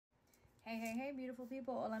Hey, beautiful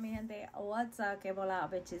people. Hola, mi gente. What's up? Que bola,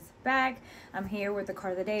 bitch is back. I'm here with the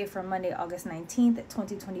card of the day for Monday, August 19th,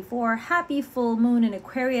 2024. Happy full moon in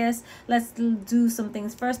Aquarius. Let's do some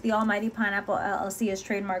things first. The Almighty Pineapple LLC is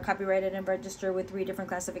trademark, copyrighted, and registered with 3 different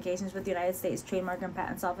classifications with the United States Trademark and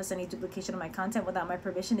Patent Office. Any duplication of my content without my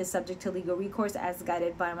permission is subject to legal recourse as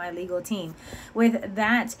guided by my legal team. With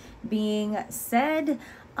that being said,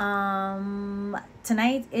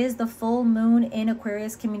 tonight is the full moon in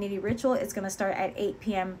Aquarius community ritual. It's going to start at 8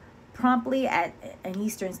 p.m. promptly at an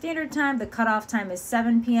Eastern Standard Time. The cutoff time is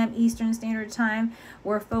 7 p.m. Eastern Standard Time.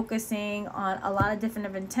 We're focusing on a lot of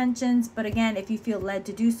different intentions, but again, if you feel led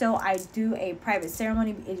to do so, I do a private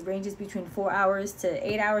ceremony. It ranges between 4 hours to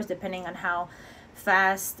 8 hours depending on how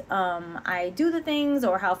fast I do the things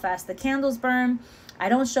or how fast the candles burn. I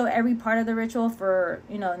don't show every part of the ritual for,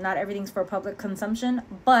 not everything's for public consumption,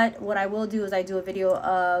 but what I will do is I do a video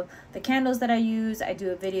of the candles that I use. I do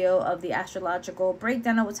a video of the astrological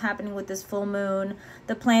breakdown of what's happening with this full moon,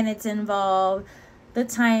 the planets involved, the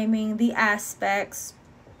timing, the aspects,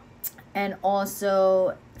 and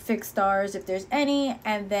also fixed stars if there's any.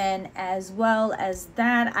 And then as well as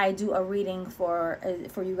that, I do a reading for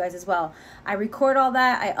you guys as well. I record all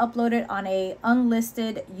that, I upload it on a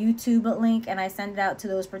unlisted YouTube link, and I send it out to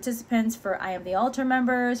those participants for I Am the Altar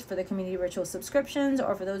members, for the community ritual subscriptions,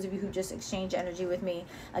 or for those of you who just exchange energy with me.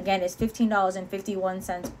 Again, it's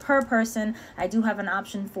 $15.51 per person. I do have an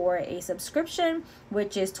option for a subscription,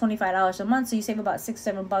 which is $25 a month, so you save about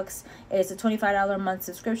 $6-7. It's a $25 a month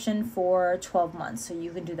subscription for 12 months, so you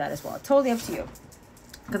can do that as well. Totally up to you,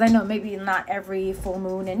 because I know maybe not every full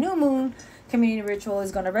moon and new moon community ritual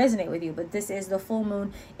is going to resonate with you, but this is the full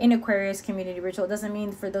moon in Aquarius community ritual. It doesn't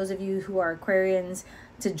mean for those of you who are Aquarians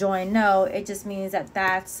to join. No, it just means that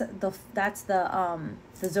that's the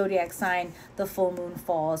zodiac sign the full moon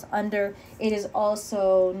falls under. It is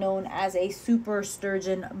also known as a super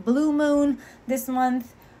sturgeon blue moon this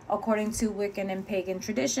month according to Wiccan and pagan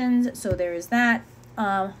traditions, so there is that.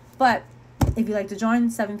 But if you'd like to join,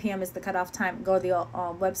 7 p.m. is the cutoff time. Go to the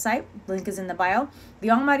website. Link is in the bio.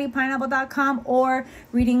 TheAlmightyPineapple.com or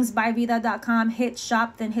readingsbyvida.com. Hit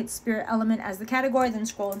shop, then hit spirit element as the category, then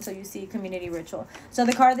scroll until you see community ritual. So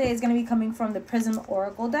the card today is going to be coming from the Prism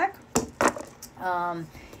Oracle deck.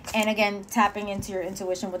 And again, tapping into your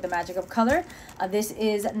intuition with the magic of color. This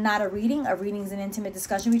is not a reading. A reading is an intimate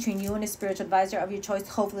discussion between you and a spiritual advisor of your choice,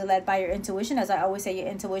 hopefully led by your intuition. As I always say, your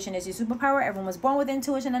intuition is your superpower. Everyone was born with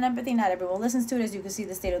intuition and empathy. Not everyone listens to it, as you can see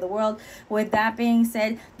the state of the world. With that being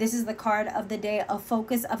said, this is the card of the day, a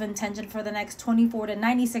focus of intention for the next 24 to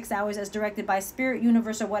 96 hours as directed by spirit,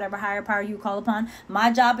 universe, or whatever higher power you call upon.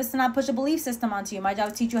 My job is to not push a belief system onto you. My job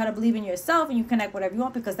is to teach you how to believe in yourself, and you connect whatever you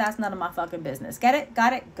want, because that's none of my fucking business. Get it?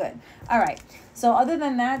 Got it? Good. All right. So other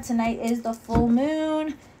than that, tonight is the full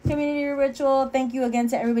moon community ritual. Thank you again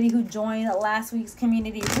to everybody who joined last week's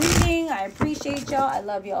community reading. I appreciate y'all. I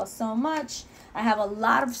love y'all so much. I have a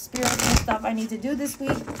lot of spiritual stuff I need to do this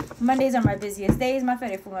week. Mondays are my busiest days. That's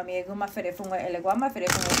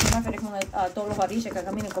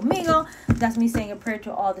me saying a prayer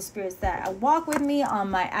to all the spirits that walk with me on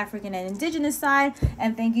my African and indigenous side.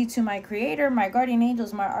 And thank you to my creator, my guardian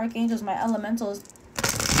angels, my archangels, my elementals,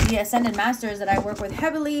 the ascended masters that I work with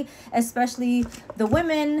heavily, especially the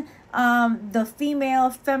women, the female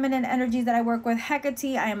feminine energies that I work with.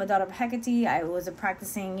 Hecate, I am a daughter of Hecate. I was a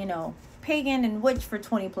practicing, pagan and witch for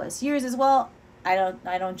 20 plus years as well. I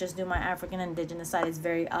don't just do my African indigenous side. It's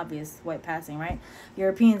very obvious, white passing, right?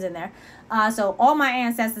 Europeans in there. So all my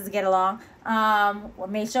ancestors get along.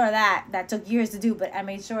 Made sure that took years to do, but I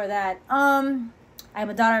made sure that I'm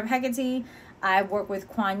a daughter of Hecate. I work with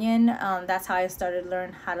Kuan Yin. That's how I started to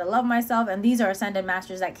learn how to love myself. And these are ascended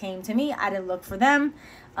masters that came to me. I didn't look for them.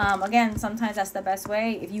 Again, sometimes that's the best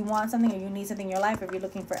way. If you want something or you need something in your life, if you're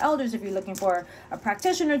looking for elders, if you're looking for a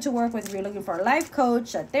practitioner to work with, if you're looking for a life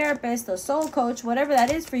coach, a therapist, a soul coach, whatever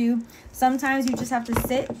that is for you, sometimes you just have to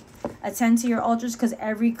sit, attend to your altars, because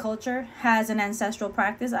every culture has an ancestral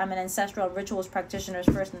practice. I'm an ancestral rituals practitioner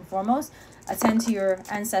first and foremost. Attend to your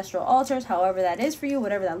ancestral altars, however that is for you,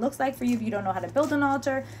 whatever that looks like for you. If you don't know how to build an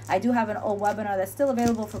altar, I do have an old webinar that's still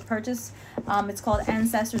available for purchase. It's called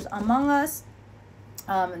Ancestors Among Us.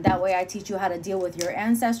 That way I teach you how to deal with your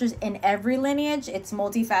ancestors in every lineage. It's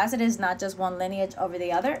multifaceted. It's not just one lineage over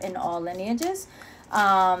the other, in all lineages,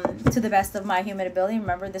 to the best of my human ability.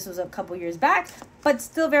 Remember, this was a couple years back, but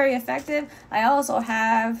still very effective. I also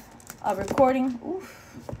have a recording.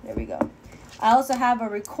 Oof, there we go. I also have a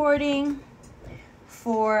recording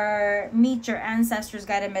for Meet Your Ancestors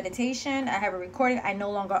guided meditation. I have a recording. I no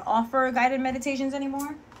longer offer guided meditations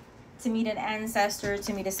anymore. to meet an ancestor,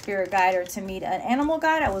 to meet a spirit guide, or to meet an animal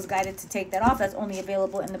guide, I was guided to take that off. That's only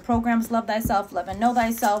available in the programs Love Thyself, Love and Know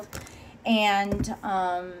Thyself, and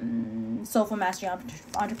Soulful Mastery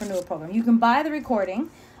Entrepreneur Program. You can buy the recording.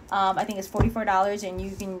 I think it's $44, and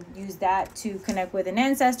you can use that to connect with an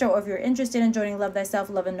ancestor. Or if you're interested in joining Love Thyself,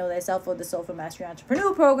 Love and Know Thyself, or the Soulful Mastery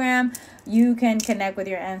Entrepreneur Program, you can connect with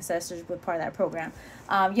your ancestors with part of that program.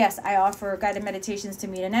 Yes, I offer guided meditations to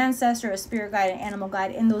meet an ancestor, a spirit guide, an animal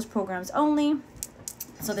guide in those programs only.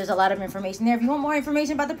 So there's a lot of information there. If you want more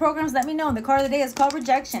information about the programs, let me know. The card of the day is called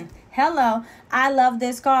Rejection. Hello, I love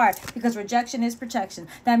this card because rejection is protection.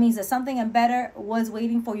 That means that something better was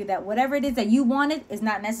waiting for you, that whatever it is that you wanted is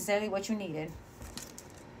not necessarily what you needed.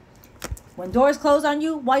 When doors close on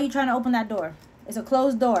you, why are you trying to open that door? It's a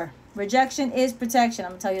closed door. Rejection is protection.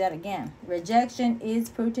 I'm going to tell you that again. Rejection is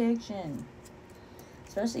protection.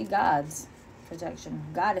 Especially God's protection,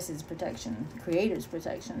 Goddess's protection, Creator's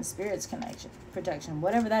protection, Spirit's connection, protection,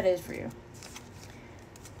 whatever that is for you.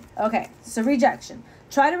 Okay, so rejection.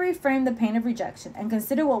 Try to reframe the pain of rejection and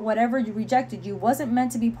consider whatever you rejected you wasn't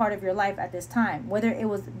meant to be part of your life at this time, whether it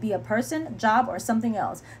was be a person, job, or something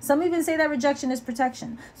else. Some even say that rejection is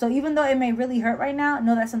protection. So even though it may really hurt right now,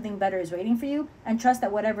 know that something better is waiting for you, and trust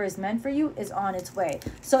that whatever is meant for you is on its way.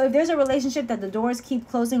 So if there's a relationship that the doors keep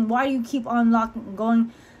closing, why do you keep on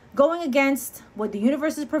going against what the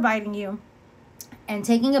universe is providing you and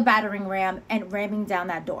taking a battering ram and ramming down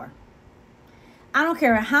that door? I don't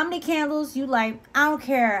care how many candles you light. I don't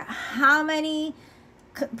care how many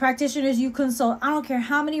practitioners you consult. I don't care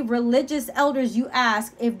how many religious elders you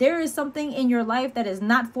ask. If there is something in your life that is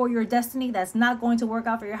not for your destiny, that's not going to work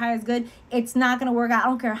out for your highest good, it's not going to work out. I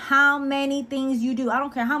don't care how many things you do. I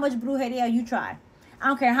don't care how much brujeria you try. I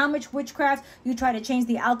don't care how much witchcraft you try to change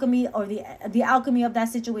the alchemy or the alchemy of that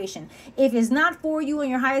situation. If it's not for you and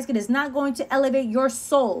your highest good, it's not going to elevate your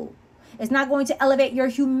soul. It's not going to elevate your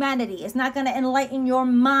humanity. It's not going to enlighten your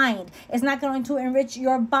mind. It's not going to enrich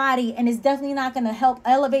your body. And it's definitely not going to help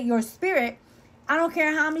elevate your spirit. I don't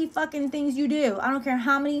care how many fucking things you do. I don't care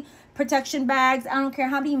how many protection bags. I don't care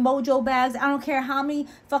how many mojo bags. I don't care how many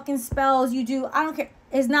fucking spells you do. I don't care.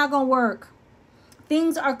 It's not going to work.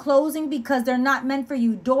 Things are closing because they're not meant for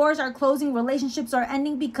you. Doors are closing. Relationships are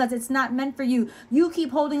ending because it's not meant for you. You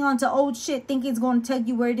keep holding on to old shit thinking it's going to take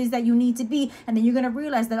you where it is that you need to be. And then you're going to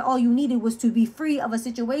realize that all you needed was to be free of a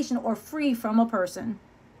situation or free from a person.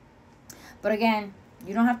 But again,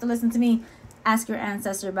 you don't have to listen to me. Ask your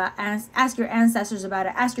ancestors about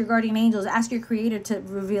it. Ask your guardian angels. Ask your creator to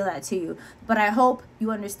reveal that to you. But I hope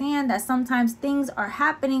you understand that sometimes things are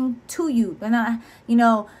happening to you. They're not,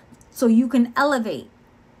 so you can elevate.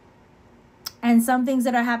 And some things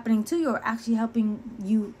that are happening to you are actually helping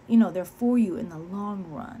you, they're for you in the long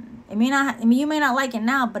run. You may not like it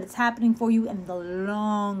now, but it's happening for you in the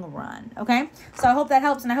long run. Okay? So I hope that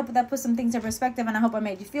helps, and I hope that puts some things in perspective, and I hope I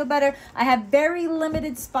made you feel better. I have very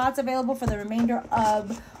limited spots available for the remainder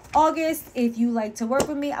of August. If you like to work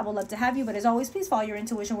with me, I would love to have you. But as always, please follow your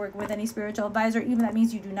intuition. Work with any spiritual advisor, even that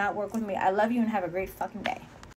means you do not work with me. I love you and have a great fucking day.